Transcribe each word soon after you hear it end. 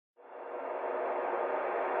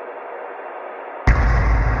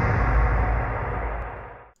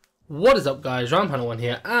What is up guys, Rampanel1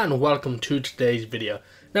 here and welcome to today's video.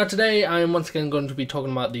 Now today I am once again going to be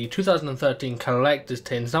talking about the 2013 collector's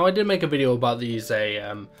tins. Now I did make a video about these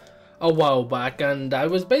a while back, and I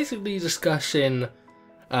was basically discussing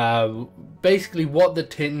basically what the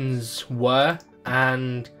tins were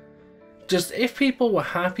and just if people were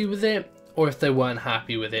happy with it or if they weren't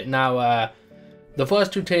happy with it. Now the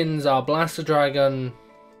first two tins are Blaster Dragon,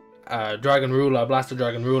 Dragon Ruler, Blaster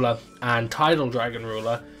Dragon Ruler and Tidal Dragon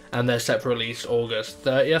Ruler, and they're set for release August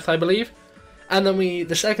 30th, I believe. And then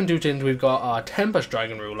the second two tins we've got are Tempest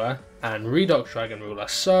Dragon Ruler and Redux Dragon Ruler.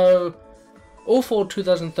 So all four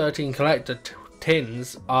 2013 collector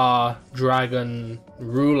tins are Dragon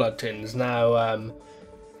Ruler tins. Now,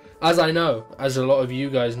 as I know, as a lot of you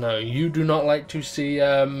guys know, you do not like to see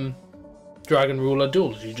Dragon Ruler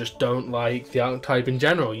duels. You just don't like the archetype in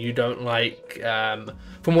general. You don't like,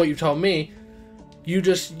 from what you've told me, you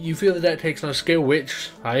feel the deck takes no skill,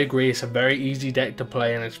 which I agree. It's a very easy deck to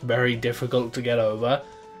play and it's very difficult to get over.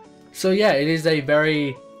 So yeah, it is a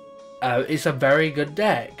very good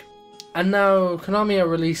deck. And now Konami are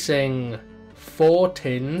releasing 4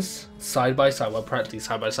 tins side by side, well practically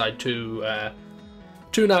side by side, two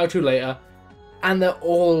now, 2 later, and they're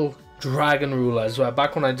all Dragon Rulers. Where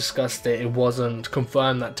back when I discussed it, it wasn't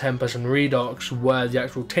confirmed that Tempest and Redux were the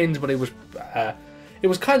actual tins, but it was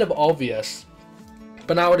kind of obvious.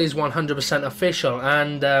 But now it is 100% official,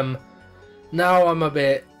 and now I'm a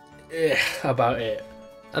bit about it.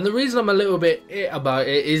 And the reason I'm a little bit about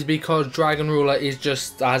it is because Dragon Ruler is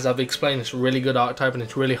just, as I've explained, it's a really good archetype and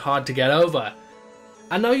it's really hard to get over.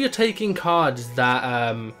 I know you're taking cards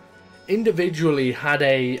that individually had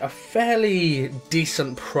a fairly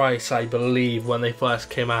decent price, I believe, when they first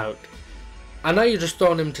came out. I know you're just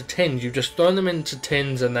throwing them into tins. You've just thrown them into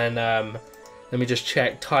tins and then let me just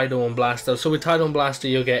check Tidal and Blaster. So with Tidal and Blaster,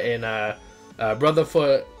 you're getting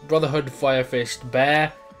Brotherhood Fire Fist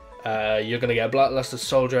Bear. You're going to get Bloodluster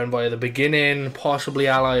Soldier and via the beginning, possibly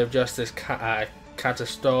Ally of Justice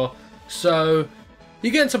Catastor. So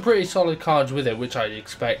you're getting some pretty solid cards with it, which I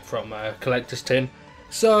expect from Collector's Tin.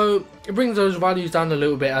 So it brings those values down a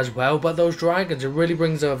little bit as well. But those dragons, it really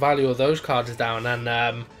brings the value of those cards down. And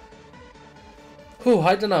I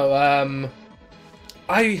don't know.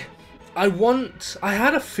 I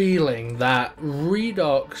had a feeling that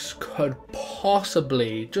Redux could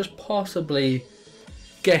possibly, just possibly,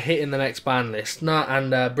 get hit in the next ban list,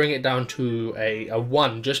 and bring it down to a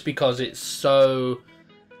 1, just because it's so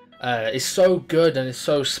good and it's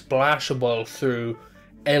so splashable through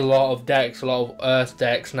a lot of decks, a lot of Earth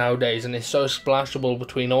decks nowadays, and it's so splashable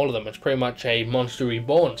between all of them. It's pretty much a Monster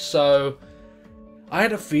Reborn. So I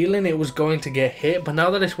had a feeling it was going to get hit, but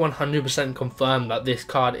now that it's 100% confirmed that this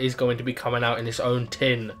card is going to be coming out in its own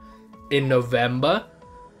tin in November,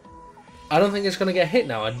 I don't think it's going to get hit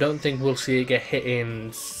now. I don't think we'll see it get hit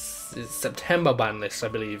in September ban list, I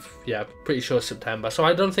believe. Yeah, pretty sure September. So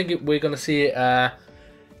I don't think we're going to see it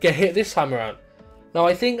get hit this time around. Now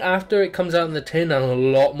I think after it comes out in the tin and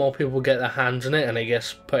a lot more people get their hands on it and it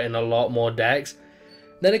gets put in a lot more decks,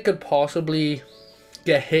 then it could possibly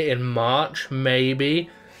get hit in March, maybe.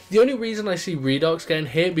 The only reason I see Redux getting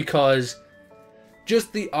hit, because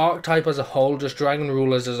just the archetype as a whole, just Dragon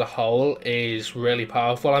Rulers as a whole, is really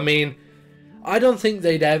powerful. I mean, I don't think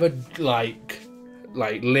they'd ever like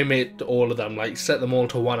limit all of them, like set them all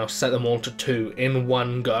to 1 or set them all to 2 in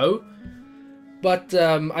one go. But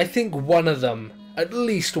I think one of them, at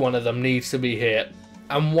least one of them, needs to be hit.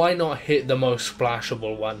 And why not hit the most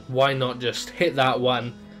splashable one? Why not just hit that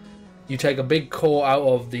one? You take a big core out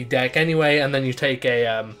of the deck anyway, and then you take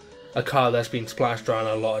a card that's been splashed around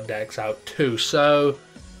a lot of decks out too. So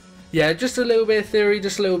yeah, just a little bit of theory,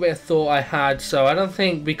 just a little bit of thought I had. So I don't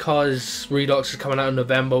think because Redux is coming out in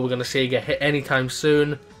November, we're going to see it get hit anytime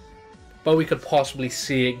soon. But we could possibly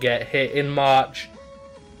see it get hit in March,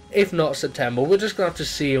 if not September. We're just going to have to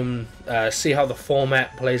see how the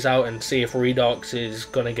format plays out and see if Redux is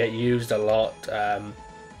going to get used a lot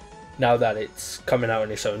now that it's coming out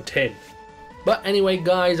in its own tin. But anyway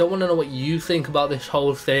guys, I want to know what you think about this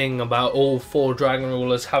whole thing, about all 4 Dragon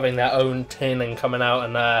Rulers having their own tin and coming out,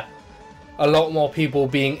 and a lot more people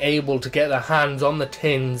being able to get their hands on the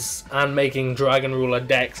tins and making Dragon Ruler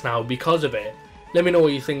decks now because of it. Let me know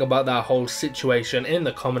what you think about that whole situation in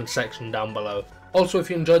the comment section down below. Also, if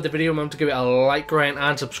you enjoyed the video, remember to give it a like, rate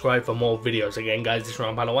and subscribe for more videos. Again guys, this is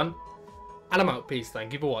Rampanel1 and I'm out. Peace,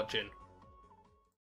 thank you for watching.